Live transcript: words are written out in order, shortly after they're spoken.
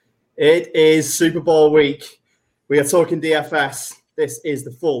It is Super Bowl week. We are talking DFS. This is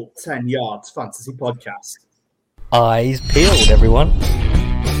the full 10 Yards Fantasy Podcast. Eyes peeled, everyone.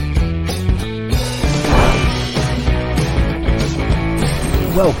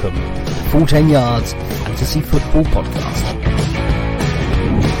 Welcome to the Full 10 Yards Fantasy Football Podcast.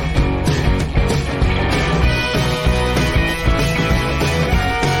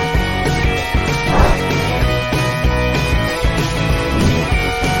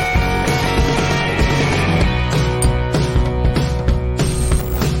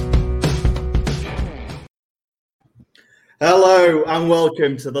 Hello and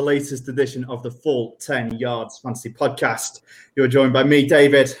welcome to the latest edition of the Full 10 Yards Fantasy Podcast. You're joined by me,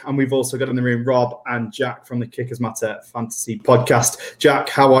 David, and we've also got in the room Rob and Jack from the Kickers Matter Fantasy Podcast. Jack,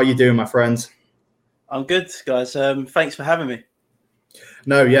 how are you doing, my friend? I'm good, guys. Thanks for having me.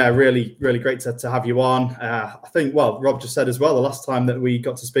 No, yeah, really great to have you on. I think, Rob just said as well, the last time that we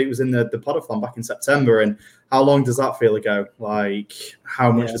got to speak was in the Podathon back in September. And how long does that feel ago? Like,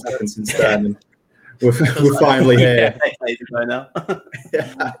 how much has happened since then? We're finally here. Now.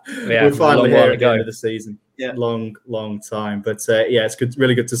 We're finally here at the end of the season. Yeah. Long time. But it's good,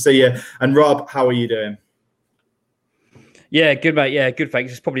 really good to see you. And Rob, how are you doing? Yeah, good, mate. Yeah, good,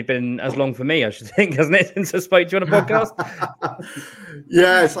 thanks. It's probably been as long for me, I should think, hasn't it, since I spoke to you on a podcast?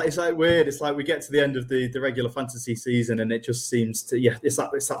 Yeah, it's like weird. It's like we get to the end of the regular fantasy season and it just seems to, it's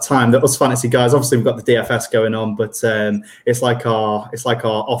that time that us fantasy guys, obviously we've got the DFS going on, but it's like our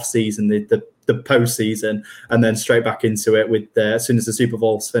off season, the post-season, and then straight back into it with as soon as the Super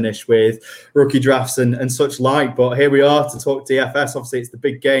Bowl's finished with rookie drafts and such like. But here we are to talk DFS. Obviously, it's the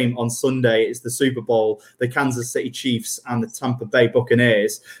big game on Sunday. It's the Super Bowl, the Kansas City Chiefs and the Tampa Bay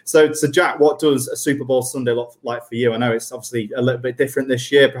Buccaneers. So Jack, what does a Super Bowl Sunday look like for you? I know it's obviously a little bit different this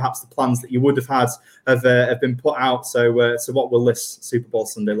year. Perhaps the plans that you would have had have been put out. So what will this Super Bowl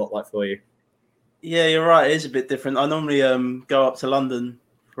Sunday look like for you? Yeah, you're right. It is a bit different. I normally go up to London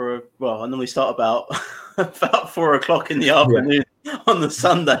I normally start about 4:00 in the afternoon on the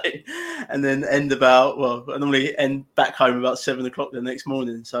Sunday, and then I normally end back home about 7:00 the next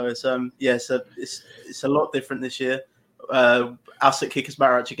morning. So it's a lot different this year. Us at Kickers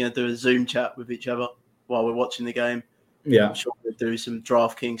Matter are actually going to do a Zoom chat with each other while we're watching the game. Yeah, I'm sure we'll do some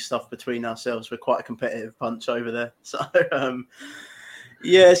DraftKings stuff between ourselves. We're quite a competitive bunch over there. So it's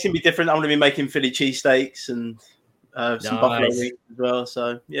going to be different. I'm going to be making Philly cheesesteaks and some buffalo wings as well.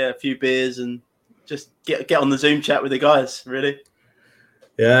 So a few beers and just get on the Zoom chat with the guys, really.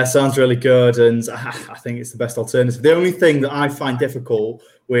 Yeah, sounds really good, and I think it's the best alternative. The only thing that I find difficult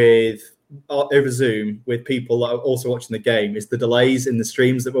with over Zoom with people that are also watching the game is the delays in the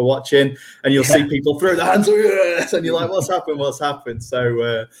streams that we're watching, and you'll see people throw their hands up, and you're like, what's happened?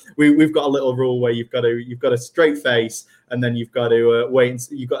 So we've got a little rule where you've got a straight face, and then you've got to wait.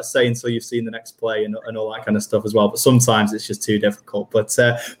 You've got to say until you've seen the next play and all that kind of stuff as well. But sometimes it's just too difficult. But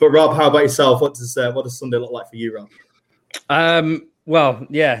Rob, how about yourself? What does Sunday look like for you, Rob?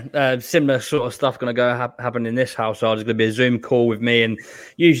 Similar sort of stuff going to happen in this household. There's going to be a Zoom call with me, and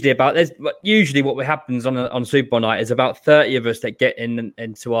usually what happens on Super Bowl night is about 30 of us that get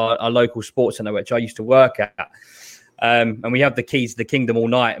into our local sports centre, which I used to work at. And we have the keys to the kingdom all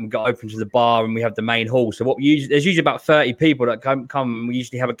night, and we got open to the bar, and we have the main hall. So there's usually about 30 people that come, and we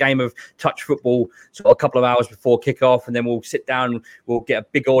usually have a game of touch football sort of a couple of hours before kickoff, and then we'll sit down. We'll get a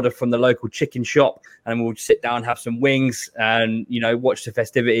big order from the local chicken shop, and we'll sit down, have some wings, and watch the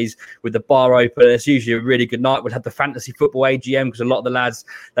festivities with the bar open. It's usually a really good night. We'll have the fantasy football AGM because a lot of the lads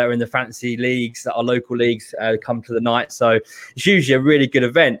that are in the fantasy leagues, that are local leagues, come to the night. So it's usually a really good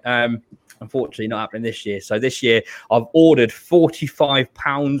event. Unfortunately, not happening this year. So this year, I've ordered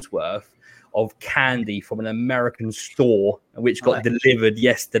 £45 worth of candy from an American store, which got delivered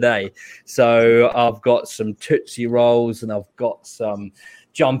yesterday. So I've got some Tootsie Rolls, and I've got some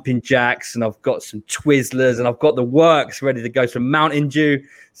Jumping Jacks, and I've got some Twizzlers, and I've got the works ready to go, some Mountain Dew.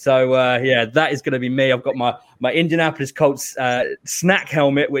 So that is going to be me. I've got my Indianapolis Colts snack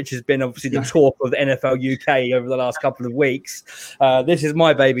helmet, which has been obviously the talk of the NFL UK over the last couple of weeks. This is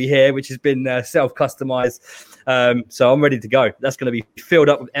my baby here, which has been self-customized. So I'm ready to go. That's going to be filled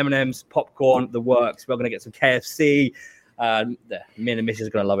up with M&Ms, popcorn, the works. We're going to get some KFC. Me and the missus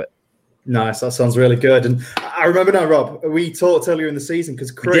are going to love it. Nice, that sounds really good. And I remember now, Rob, we talked earlier in the season because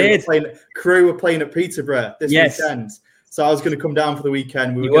Crew were playing at Peterborough this weekend. So I was going to come down for the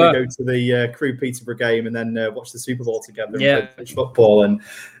weekend. We were going to go to the Crew Peterborough game and then watch the Super Bowl together and play football. And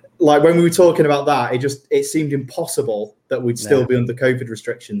like when we were talking about that, it seemed impossible that we'd still be under COVID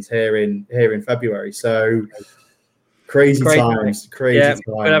restrictions here in February. So Crazy times.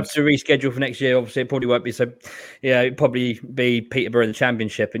 We'll have to reschedule for next year. Obviously, it probably won't be so. Yeah, it'll probably be Peterborough in the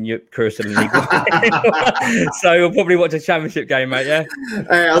Championship and your crew still in League One. So we'll probably watch a Championship game, mate. Yeah.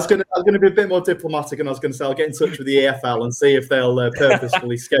 I was going to be a bit more diplomatic, and I was going to say I'll get in touch with the EFL and see if they'll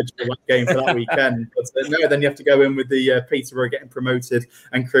purposefully schedule that game for that weekend. But no, then you have to go in with the Peterborough getting promoted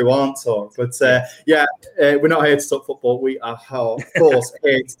and crew aren't talk. But we're not here to talk football. We are, of course,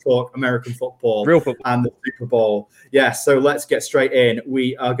 here to talk American football, real football, and the Super Bowl. Yeah, so let's get straight in.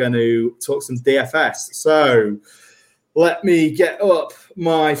 We are going to talk some DFS. So let me get up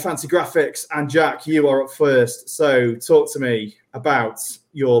my fancy graphics. And Jack, you are up first. So talk to me about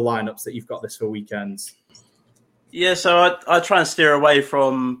your lineups that you've got this for weekends. Yeah, so I try and steer away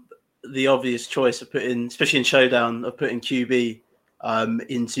from the obvious choice of putting, especially in Showdown, of putting QB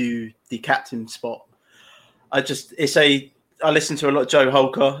into the captain spot. I listen to a lot of Joe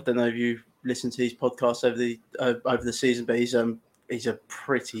Holker. I don't know if you listened to his podcast over the season, but he's a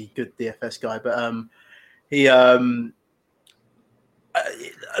pretty good DFS guy. But a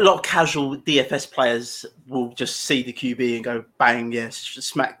lot of casual DFS players will just see the QB and go bang, yes,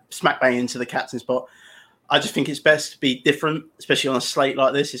 smack bang into the captain spot. I just think it's best to be different, especially on a slate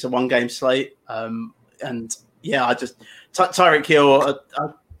like this. It's a one-game slate, and yeah, Tyreek Hill.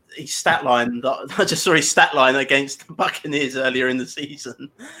 His stat line. I just saw his stat line against the Buccaneers earlier in the season.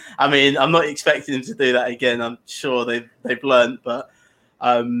 I mean, I'm not expecting him to do that again. I'm sure they've learned, but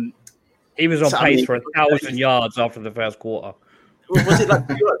he was on pace for 1,000 yards after the first quarter. Was it like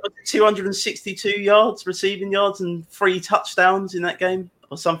 262 yards, receiving yards, and 3 touchdowns in that game,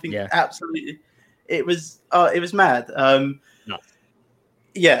 or something? Yeah. Absolutely. It was mad. No.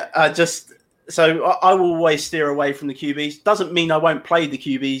 Yeah, So I will always steer away from the QBs. Doesn't mean I won't play the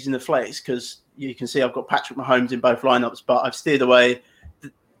QBs in the flex, because you can see I've got Patrick Mahomes in both lineups, but I've steered away.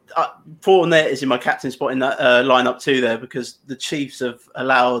 Fournette is in my captain spot in that lineup too there, because the Chiefs have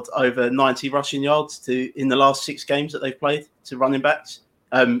allowed over 90 rushing yards in the last 6 games that they've played to running backs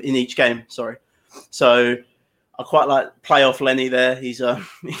in each game. Sorry. So I quite like playoff Lenny there. He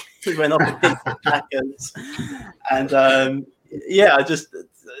went up against the Packers. And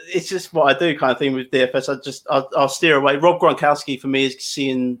it's just what I do kind of thing with DFS. I'll steer away. Rob Gronkowski for me is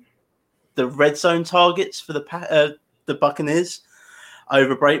seeing the red zone targets for the Buccaneers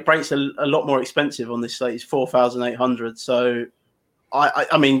over Break. Break's a lot more expensive on this slate. It's 4,800. So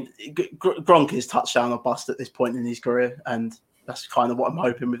I mean, Gronk is touchdown or bust at this point in his career, and that's kind of what I'm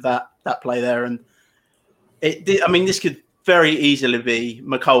hoping with that play there. And this could very easily be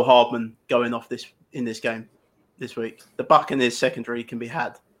Mecole Hardman going off in this game this week. The Buccaneers secondary can be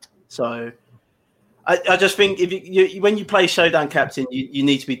had. So I just think if when you play Showdown Captain, you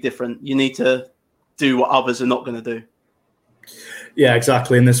need to be different. You need to do what others are not going to do. Yeah,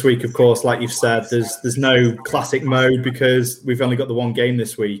 exactly. And this week, of course, like you've said, there's no classic mode because we've only got the one game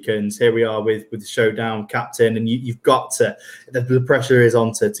this week, and here we are with the Showdown Captain, and you've got to. The pressure is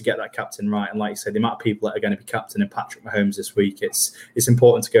on to get that captain right, and like you said, the amount of people that are going to be captain in Patrick Mahomes this week, it's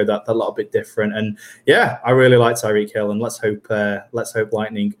important to go that little bit different. And yeah, I really like Tyreek Hill, and let's hope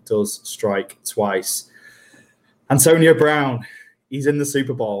lightning does strike twice. Antonio Brown, he's in the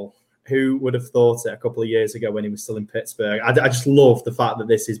Super Bowl. Who would have thought it a couple of years ago when he was still in Pittsburgh? I just love the fact that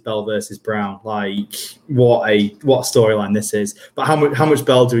this is Bell versus Brown. Like, what a storyline this is. But how much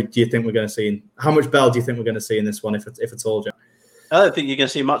Bell do you think we're going to see? How much Bell do you think we're going to see in this one, if at all, Jack? I don't think you're going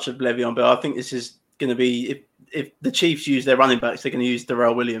to see much of Le'Veon Bell. I think this is going to be if the Chiefs use their running backs, they're going to use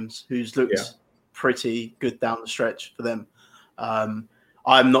Darrell Williams, who's looked pretty good down the stretch for them. I'm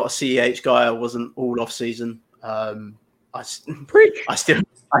not a CEH guy. I wasn't all off season. I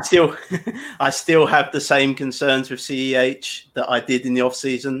still have the same concerns with CEH that I did in the off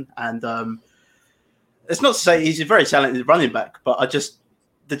season, and it's not to say he's a very talented running back, but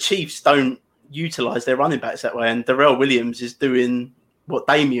the Chiefs don't utilize their running backs that way, and Darrell Williams is doing what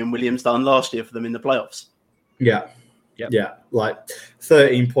Damian Williams done last year for them in the playoffs. Yeah. Yeah, like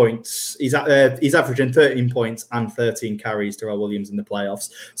 13 points. He's averaging 13 points and 13 carries, Darrell Williams, in the playoffs.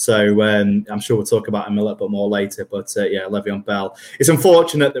 So I'm sure we'll talk about him a little bit more later. But Le'Veon Bell. It's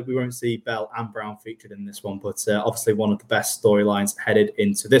unfortunate that we won't see Bell and Brown featured in this one, but obviously one of the best storylines headed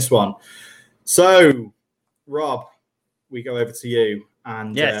into this one. So, Rob, we go over to you,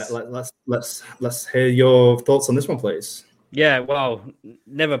 and yes. Let's hear your thoughts on this one, please. Yeah, well,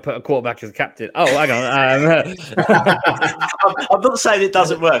 never put a quarterback as a captain. Oh, hang on. I'm not saying it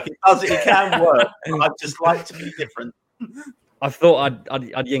doesn't work. It does. It can work. I'd just like to be different. I thought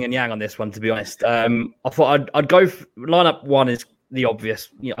I'd yin and yang on this one, to be honest. I thought I'd go lineup one is the obvious,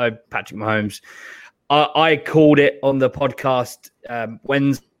 Patrick Mahomes. I called it on the podcast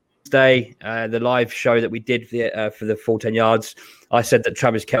Wednesday Wednesday, the live show that we did for the full 10 yards, I said that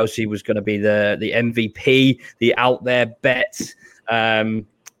Travis Kelce was going to be the MVP, the out there bet. And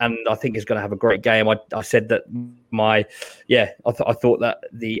I think he's going to have a great game. I said that I thought that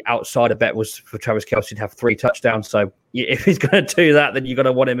the outsider bet was for Travis Kelce to have 3 touchdowns. So if he's going to do that, then you're going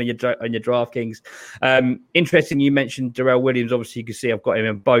to want him in your DraftKings. Interesting, you mentioned Darrell Williams. Obviously, you can see I've got him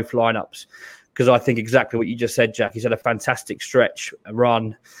in both lineups because I think exactly what you just said, Jack. He's had a fantastic stretch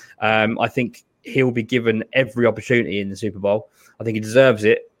run. I think he'll be given every opportunity in the Super Bowl. I think he deserves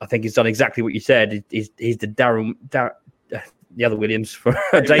it. I think he's done exactly what you said. He's the the other Williams for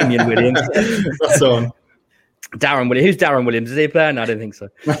Damian Williams. That's on. Darren Williams. Who's Darren Williams? Is he a player? No, I don't think so.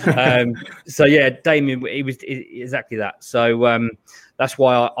 So yeah, Damian. He was exactly that. So that's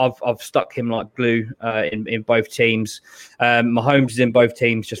why I've stuck him like glue in both teams. Mahomes is in both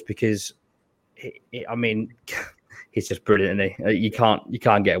teams just because. He's just brilliant, isn't he? You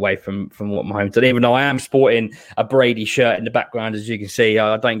can't get away from what Mahomes did. Even though I am sporting a Brady shirt in the background, as you can see,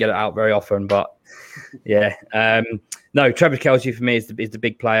 I don't get it out very often. But yeah, no, Travis Kelce for me is the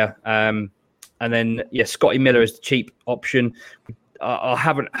big player. And then Scotty Miller is the cheap option. I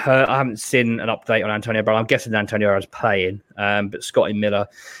haven't seen an update on Antonio Brown. I'm guessing Antonio Brown is playing, but Scotty Miller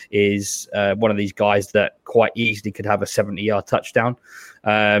is one of these guys that quite easily could have a 70-yard touchdown.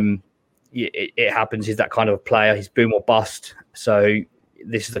 It happens. He's that kind of a player. He's boom or bust. So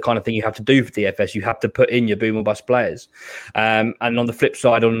this is the kind of thing you have to do for DFS. You have to put in your boom or bust players. And on the flip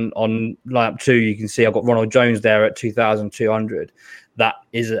side, on lineup 2, you can see I've got Ronald Jones there at 2,200. That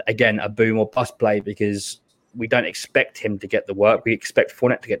is, again, a boom or bust play because we don't expect him to get the work. We expect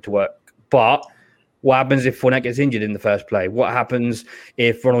Fournette to get to work. But what happens if Fournette gets injured in the first play? What happens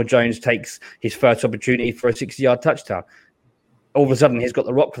if Ronald Jones takes his first opportunity for a 60-yard touchdown? All of a sudden, he's got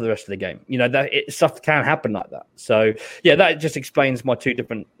the rock for the rest of the game. Stuff can happen like that. So, yeah, that just explains my 2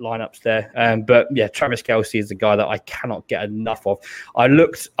 different lineups there. But, yeah, Travis Kelce is the guy that I cannot get enough of. I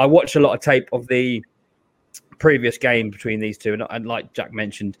watched a lot of tape of the previous game between these two, and like Jack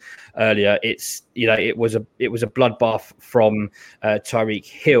mentioned earlier, it was a bloodbath from Tyreek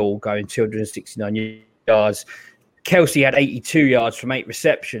Hill going 269 yards. Kelce had 82 yards from 8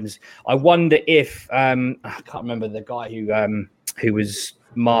 receptions. I wonder if I can't remember the guy who was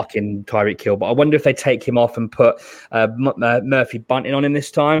marking Tyreek Hill, but I wonder if they take him off and put Murphy Bunting on him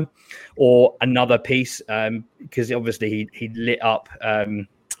this time, or another piece, because obviously he lit up.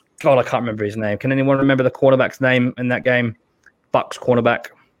 God, I can't remember his name. Can anyone remember the cornerback's name in that game? Bucks cornerback.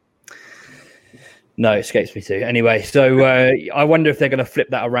 No, it escapes me too. Anyway, so I wonder if they're going to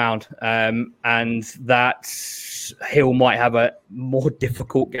flip that around, and that Hill might have a more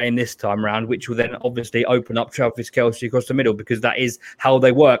difficult game this time around, which will then obviously open up Travis Kelce across the middle, because that is how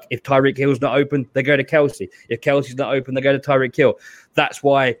they work. If Tyreek Hill's not open, they go to Kelce. If Kelce's not open, they go to Tyreek Hill. That's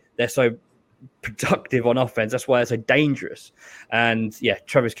why they're so productive on offense. That's why they're so dangerous. And yeah,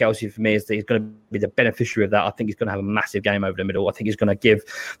 Travis Kelce for me is going to be the beneficiary of that. I think he's going to have a massive game over the middle. I think he's going to give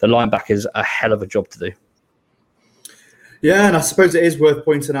the linebackers a hell of a job to do. Yeah, and I suppose it is worth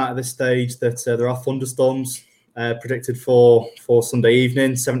pointing out at this stage that there are thunderstorms predicted for Sunday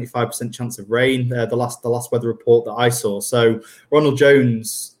evening. 75% chance of rain. The last weather report that I saw. So Ronald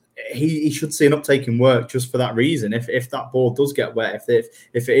Jones, he should see an uptake in work just for that reason. If that ball does get wet,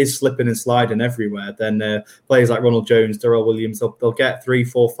 if it is slipping and sliding everywhere, then players like Ronald Jones, Darrell Williams, they'll get 3,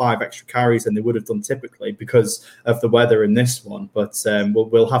 4, 5 extra carries than they would have done typically because of the weather in this one. But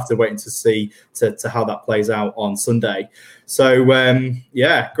we'll have to wait and see how that plays out on Sunday. So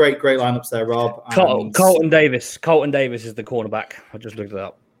yeah, great lineups there, Rob. Carlton Davis. Carlton Davis is the cornerback. I just looked it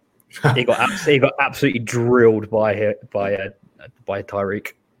up. He got absolutely drilled by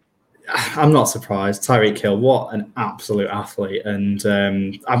Tyreek. I'm not surprised. Tyreek Hill, what an absolute athlete. And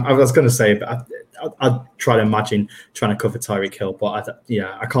I was going to say, but I'd try to imagine trying to cover Tyreek Hill, but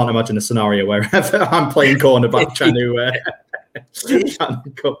I can't imagine a scenario where I'm playing cornerback trying to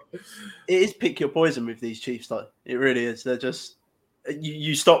cover. It is pick your poison with these Chiefs, though. It really is. They're just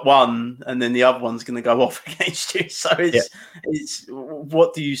you stop one, and then the other one's going to go off against you. So it's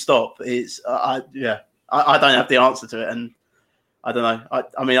what do you stop? I don't have the answer to it, and I don't know.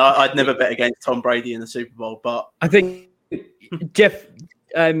 I'd never bet against Tom Brady in the Super Bowl, but I think Jeff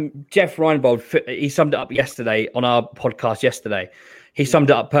Reinbold, he summed it up yesterday on our podcast yesterday. He summed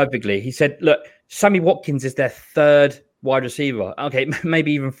it up perfectly. He said, look, Sammy Watkins is their third wide receiver. Okay,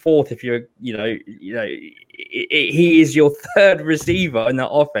 maybe even fourth if you're, he is your third receiver in that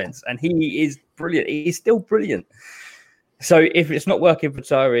offense, and he is brilliant. He's still brilliant. So if it's not working for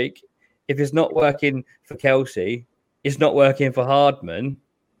Tyreek, if it's not working for Kelce, it's not working for Hardman,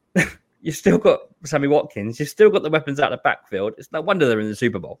 you've still got Sammy Watkins. You've still got the weapons out of the backfield. It's no wonder they're in the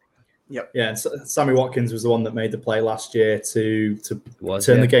Super Bowl. Yep. Yeah, and Sammy Watkins was the one that made the play last year to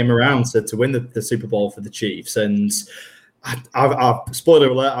turn the game around to win the Super Bowl for the Chiefs. And I've spoiler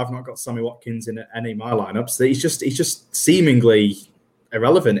alert, I've not got Sammy Watkins in any of my lineups. He's just seemingly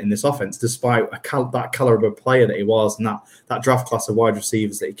irrelevant in this offense, despite that caliber player that he was, and that draft class of wide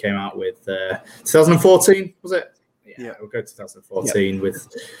receivers that he came out with. 2014 was it? Yeah, we'll go 2014 with.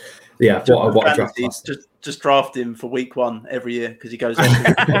 Yeah, what a draft class. Just draft him for week 1 every year because he goes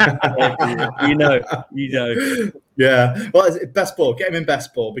every year. You know. Yeah, well, it's best ball. Get him in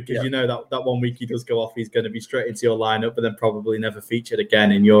best ball because you know that 1 week he does go off, he's going to be straight into your lineup, but then probably never featured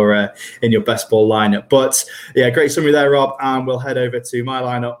again in your best ball lineup. But yeah, great summary there, Rob. And we'll head over to my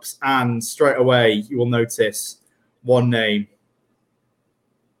lineups, and straight away you will notice one name.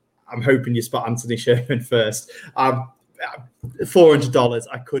 I'm hoping you spot Anthony Sherman first. $400,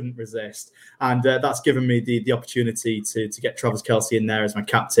 I couldn't resist, and that's given me the opportunity to get Travis Kelce in there as my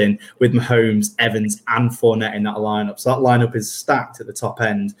captain, with Mahomes, Evans, and Fournette in that lineup. So that lineup is stacked at the top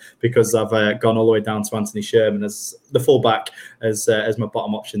end because I've gone all the way down to Anthony Sherman as the fullback as my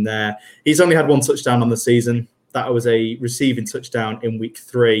bottom option there. He's only had 1 touchdown on the season. That was a receiving touchdown in week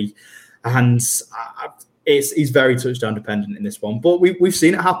 3, and he's very touchdown dependent in this one. But we've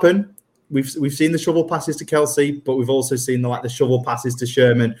seen it happen. We've seen the shovel passes to Kelce, but we've also seen the shovel passes to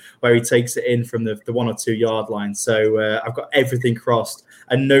Sherman where he takes it in from the 1 or 2 yard line. So I've got everything crossed,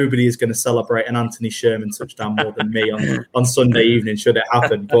 and nobody is going to celebrate an Anthony Sherman touchdown more than me on Sunday evening should it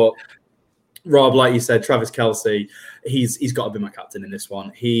happen. But Rob, like you said, Travis Kelce, he's got to be my captain in this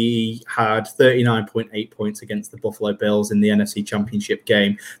one. He had 39.8 points against the Buffalo Bills in the NFC Championship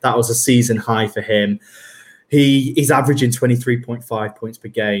game. That was a season high for him. He's averaging 23.5 points per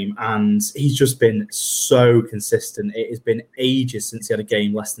game, and he's just been so consistent. It has been ages since he had a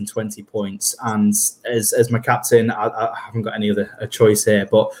game less than 20 points. And as my captain, I haven't got any other choice here.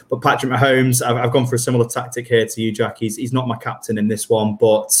 But Patrick Mahomes, I've gone for a similar tactic here to you, Jack. He's not my captain in this one,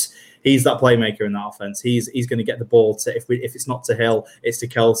 but he's that playmaker in that offense. He's going to get the ball to if it's not to Hill, it's to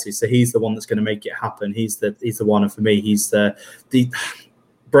Kelce. So he's the one that's going to make it happen. He's the one, and for me, he's the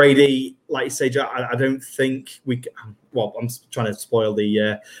Brady, like you say, Jack, I don't think well, I'm trying to spoil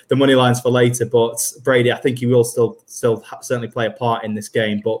the money lines for later, but Brady, I think he will still certainly play a part in this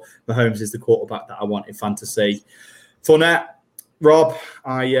game, but Mahomes is the quarterback that I want in fantasy. Fournette, Rob,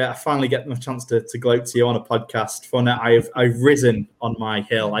 I finally get a chance to gloat to you on a podcast. Fournette, I've risen on my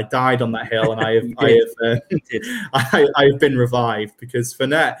hill. I died on that hill, and I have been revived because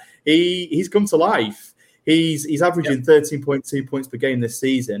Fournette, he's come to life. He's averaging 13.2 points per game this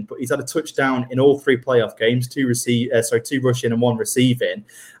season, but he's had a touchdown in all 3 playoff games, 2 rushing and 1 receiving.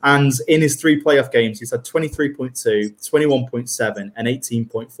 And in his 3 playoff games, he's had 23.2, 21.7, and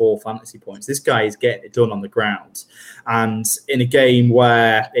 18.4 fantasy points. This guy is getting it done on the ground. And in a game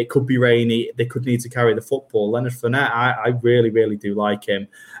where it could be rainy, they could need to carry the football. Leonard Fournette, I really, really do like him.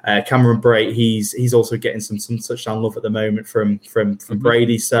 Cameron Brate, he's also getting some touchdown love at the moment from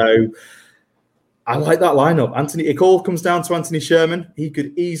Brady. So I like that lineup. It all comes down to Anthony Sherman. He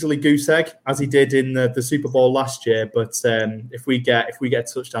could easily goose egg as he did in the Super Bowl last year. But if we get a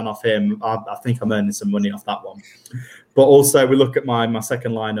touchdown off him, I think I'm earning some money off that one. But also we look at my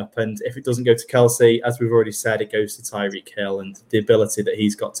second lineup, and if it doesn't go to Kelce, as we've already said, it goes to Tyreek Hill, and the ability that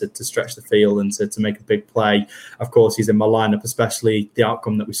he's got to stretch the field and to make a big play. Of course, he's in my lineup, especially the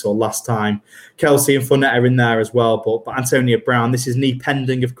outcome that we saw last time. Kelce and Fournette are in there as well, but Antonio Brown, this is knee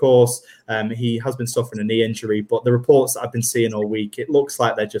pending, of course. He has been suffering a knee injury, but the reports that I've been seeing all week, it looks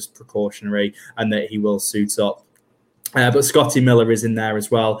like they're just precautionary and that he will suit up. But Scotty Miller is in there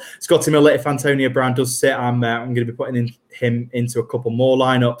as well. Scotty Miller, if Antonio Brown does sit, I'm going to be putting him into a couple more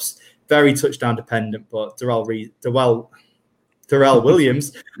lineups. Very touchdown dependent, but Darrell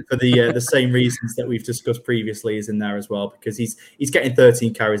Williams, for the same reasons that we've discussed previously, is in there as well, because he's getting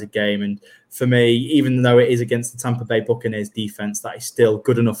 13 carries a game. And for me, even though it is against the Tampa Bay Buccaneers defense, that is still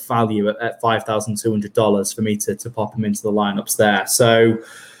good enough value at $5,200 for me to pop him into the lineups there. So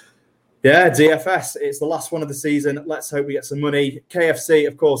yeah, DFS, it's the last one of the season. Let's hope we get some money. KFC,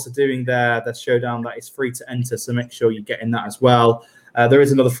 of course, are doing their showdown that is free to enter, so make sure you get in that as well. There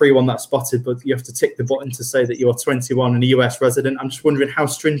is another free one that's spotted, but you have to tick the button to say that you're 21 and a US resident. I'm just wondering, how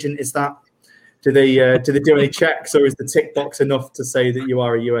stringent is that? Do they do any checks, or is the tick box enough to say that you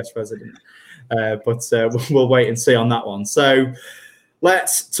are a US resident? But we'll wait and see on that one. So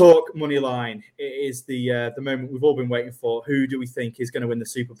let's talk money line. It is the moment we've all been waiting for. Who do we think is going to win the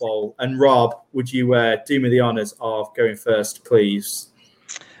Super Bowl? And Rob, would you do me the honors of going first, please?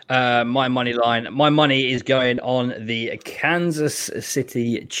 My money line. My money is going on the Kansas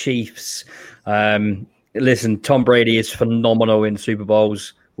City Chiefs. Listen, Tom Brady is phenomenal in Super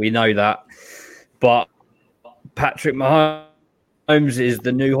Bowls. We know that. But Patrick Mahomes is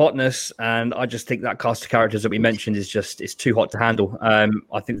the new hotness, and I just think that cast of characters that we mentioned is too hot to handle. I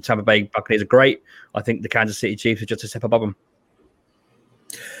think the Tampa Bay Buccaneers are great. I think the Kansas City Chiefs are just a step above them.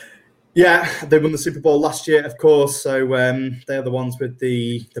 Yeah, they won the Super Bowl last year, of course. So they're the ones with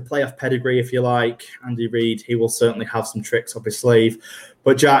the playoff pedigree, if you like. Andy Reid, he will certainly have some tricks up his sleeve.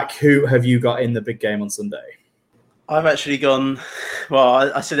 But Jack, who have you got in the big game on Sunday? I've actually gone.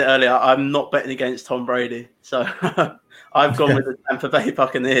 Well, I said it earlier. I'm not betting against Tom Brady, so I've gone with the Tampa Bay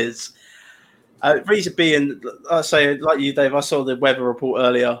Buccaneers. Reason being, I say like you, Dave. I saw the weather report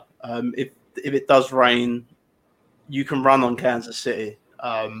earlier. If it does rain, you can run on Kansas City.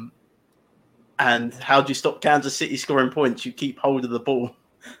 And how do you stop Kansas City scoring points? You keep hold of the ball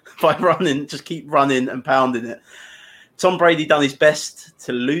by running. Just keep running and pounding it. Tom Brady done his best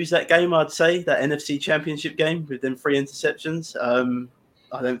to lose that game, I'd say, that NFC Championship game with them 3 interceptions.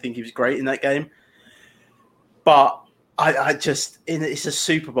 I don't think he was great in that game. But it's a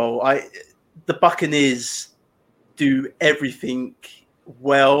Super Bowl. The Buccaneers do everything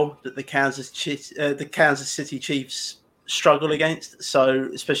well that the Kansas City Chiefs struggle against. So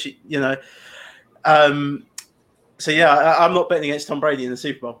especially, so yeah, I'm not betting against Tom Brady in the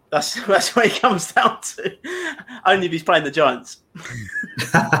Super Bowl. That's what it comes down to. Only if he's playing the Giants.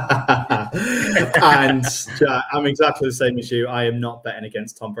 And I'm exactly the same as you. I am not betting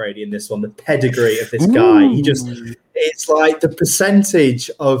against Tom Brady in this one. The pedigree of this guy, it's like the percentage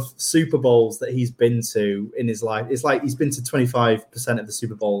of Super Bowls that he's been to in his life. It's like he's been to 25% of the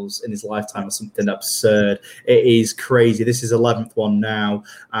Super Bowls in his lifetime or something absurd. It is crazy. This is 11th one now,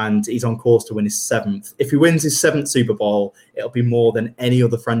 and he's on course to win his 7th. If he wins his 7th Super Bowl, it'll be more than any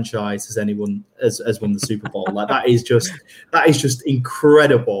other franchise has won the Super Bowl. Like that is just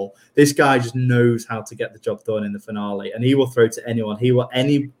incredible. This guy just knows how to get the job done in the finale, and he will throw to anyone. He will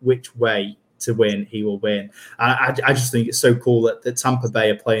any which way to win, he will win. I just think it's so cool that Tampa Bay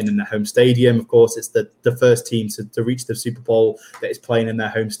are playing in their home stadium. Of course, it's the first team to reach the Super Bowl that is playing in their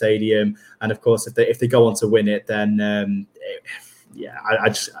home stadium. And of course, if they go on to win it, then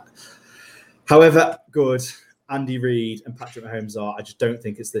however good Andy Reid and Patrick Mahomes are, I just don't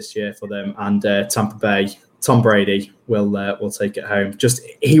think it's this year for them. And Tampa Bay, Tom Brady will take it home.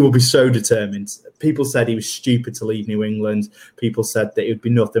 He will be so determined. People said he was stupid to leave New England. People said that it would be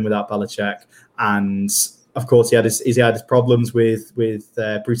nothing without Belichick. And of course, he had his problems with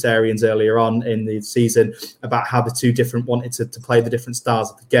Bruce Arians earlier on in the season about how the two different wanted to play the different styles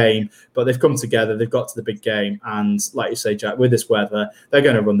of the game. But they've come together. They've got to the big game. And like you say, Jack, with this weather, they're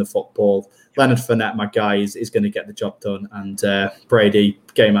going to run the football. Leonard Fournette, my guy, is going to get the job done. And Brady,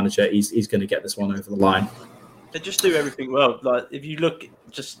 game manager, he's going to get this one over the line. They just do everything well. Like if you look,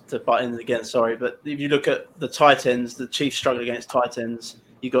 just to butt in again, sorry, but if you look at the tight ends, the Chiefs struggle against tight ends.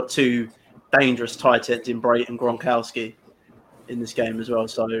 You've got 2 dangerous tight ends in Brady and Gronkowski in this game as well.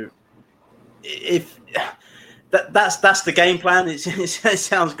 So if that's the game plan, it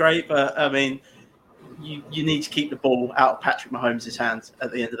sounds great, but I mean, you need to keep the ball out of Patrick Mahomes' hands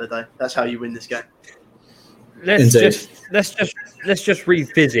at the end of the day. That's how you win this game. Let's just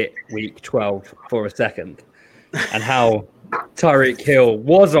revisit Week 12 for a second, and how Tyreek Hill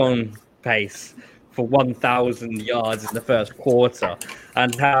was on pace for 1,000 yards in the first quarter,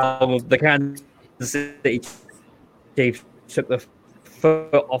 and how the Kansas City Chiefs took the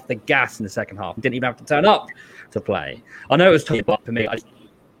foot off the gas in the second half. Didn't even have to turn up to play. I know it was tough, but for me, I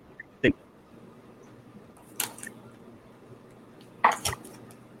think.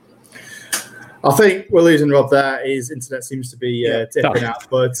 I think we're losing Rob there. His internet seems to be tipping out.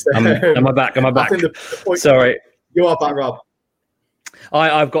 But am I back? I think the point, sorry. You are back, Rob.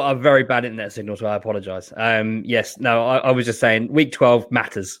 I've got a very bad internet signal, so I apologise. Yes, no, I was just saying Week 12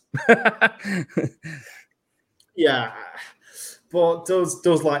 matters. Yeah, but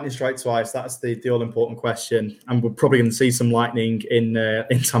does lightning strike twice? That's the all-important question. And we're probably going to see some lightning in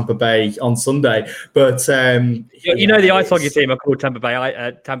Tampa Bay on Sunday. But you know the ice hockey team are called Tampa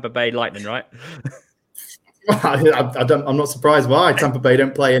Bay Lightning, right? I'm not surprised why Tampa Bay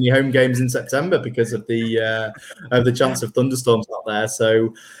don't play any home games in September because of the chance of thunderstorms out there.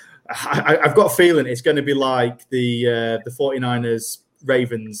 So I've got a feeling it's going to be like the 49ers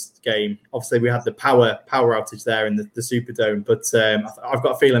Ravens game. Obviously, we had the power outage there in the Superdome, but I've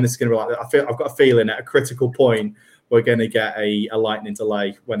got a feeling this is going to be like that. I've got a feeling at a critical point we're going to get a lightning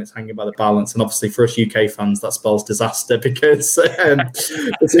delay when it's hanging by the balance. And obviously for us UK fans, that spells disaster because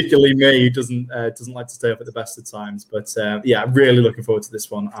particularly me, who doesn't like to stay up at the best of times. But really looking forward to this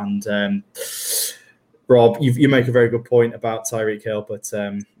one. And Rob, you make a very good point about Tyreek Hill, but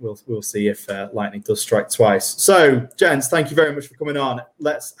we'll see if lightning does strike twice. So, gents, thank you very much for coming on.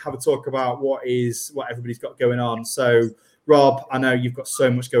 Let's have a talk about what everybody's got going on. So, Rob, I know you've got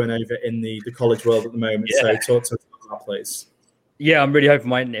so much going over in the college world at the moment. Yeah. So, talk to us about that, please. Yeah, I'm really hoping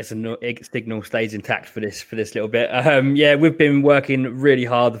my internet signal stays intact for this little bit. Yeah, we've been working really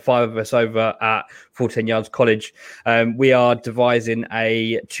hard, the 5 of us over at 14 Yards College. We are devising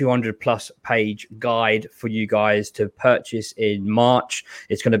a 200+ page guide for you guys to purchase in March.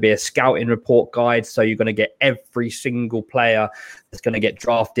 It's going to be a scouting report guide, so you're going to get every single player that's going to get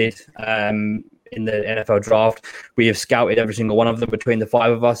drafted in the NFL draft. We have scouted every single one of them between the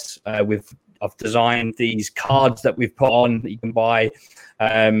 5 of us. I've designed these cards that we've put on that you can buy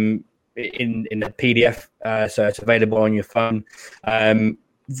in the PDF, so it's available on your phone.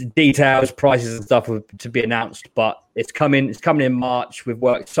 Details, prices, and stuff to be announced, but it's coming. It's coming in March. We've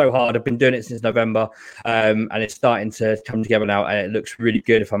worked so hard. I've been doing it since November, and it's starting to come together now, and it looks really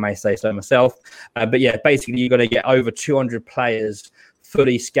good, if I may say so myself. But yeah, basically, you're going to get over 200 players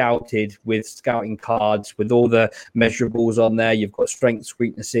fully scouted with scouting cards with all the measurables on there. You've got strengths,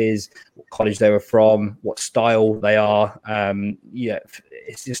 weaknesses, what college they were from, what style they are. Yeah,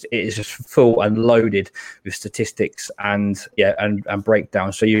 it is just full and loaded with statistics and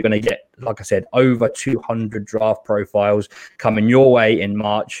breakdown. So you're going to get, like I said, over 200 draft profiles coming your way in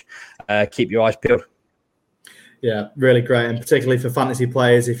March. Keep your eyes peeled. Yeah, really great. And particularly for fantasy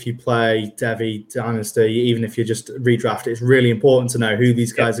players, if you play Devi, Dynasty, even if you just redraft, it's really important to know who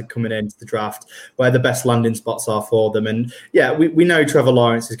these guys are coming into the draft, where the best landing spots are for them. And yeah, we know Trevor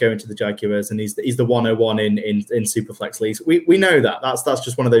Lawrence is going to the Jaguars and he's the 101 in Superflex leagues. We know that. That's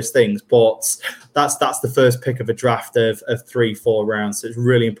just one of those things. But that's the first pick of a draft of 3-4 rounds. So it's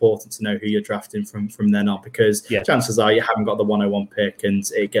really important to know who you're drafting from then on, because chances are you haven't got the 101 pick and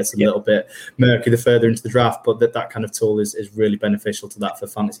it gets a little bit murky the further into the draft. But that kind of tool is really beneficial to that for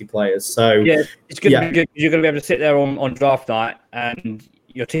fantasy players. So yeah, it's going to be good. You're going to be able to sit there on draft night and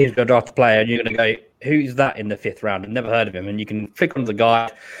your team's going to draft a player and you're going to go, who's that in the 5th round? I've never heard of him. And you can click on the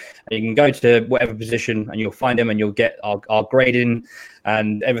guide and you can go to whatever position and you'll find him and you'll get our grading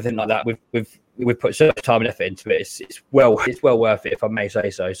and everything like that. We've put so much time and effort into it. It's well worth it, if I may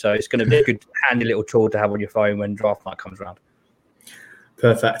say so. So it's going to be a good handy little tool to have on your phone when draft night comes around.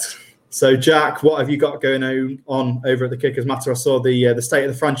 Perfect. So, Jack, what have you got going on over at the Kickers Matter? I saw the state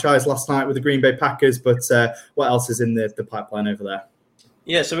of the franchise last night with the Green Bay Packers, but what else is in the pipeline over there?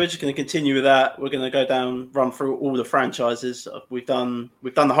 Yeah, so we're just going to continue with that. We're going to run through all the franchises. We've done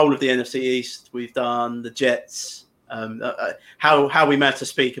the whole of the NFC East. We've done the Jets. How we managed to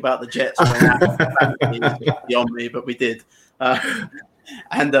speak about the Jets beyond me, but we did.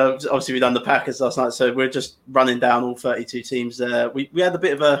 And obviously we've done the Packers last night, so we're just running down all 32 teams there. We had a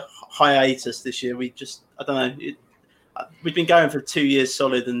bit of a hiatus this year. We've been going for 2 years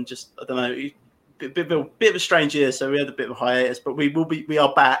solid, and just I don't know, a bit of a strange year. So we had a bit of a hiatus, but we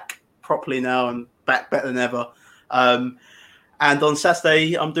are back properly now and back better than ever. And on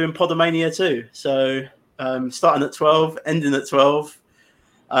Saturday I'm doing Podomania too. So starting at 12, ending at 12.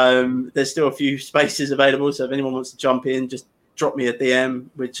 There's still a few spaces available, so if anyone wants to jump in, just drop me a DM.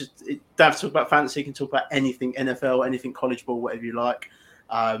 Don't have to talk about fantasy. You can talk about anything NFL, anything college ball, whatever you like.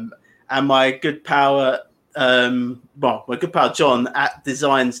 And my good pal, John at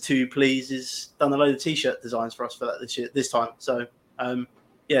Designs to Please has done a load of t-shirt designs for us for that this time. So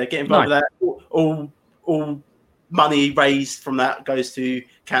get involved with that. All money raised from that goes to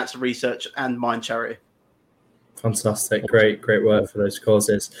cancer research and Mind Charity. Fantastic, great work for those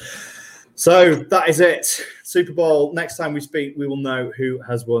causes. So that is it. Super Bowl. Next time we speak, we will know who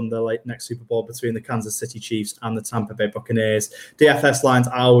has won the next Super Bowl between the Kansas City Chiefs and the Tampa Bay Buccaneers. DFS lines,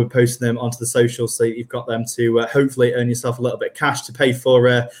 I will be posting them onto the socials so you've got them to hopefully earn yourself a little bit of cash to pay for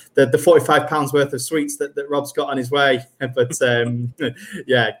the £45 worth of sweets that Rob's got on his way. But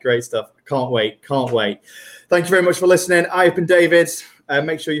yeah, great stuff. Can't wait. Thank you very much for listening. I've been David.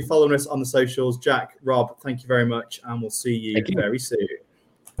 Make sure you're following us on the socials. Jack, Rob, thank you very much, and we'll see you very soon.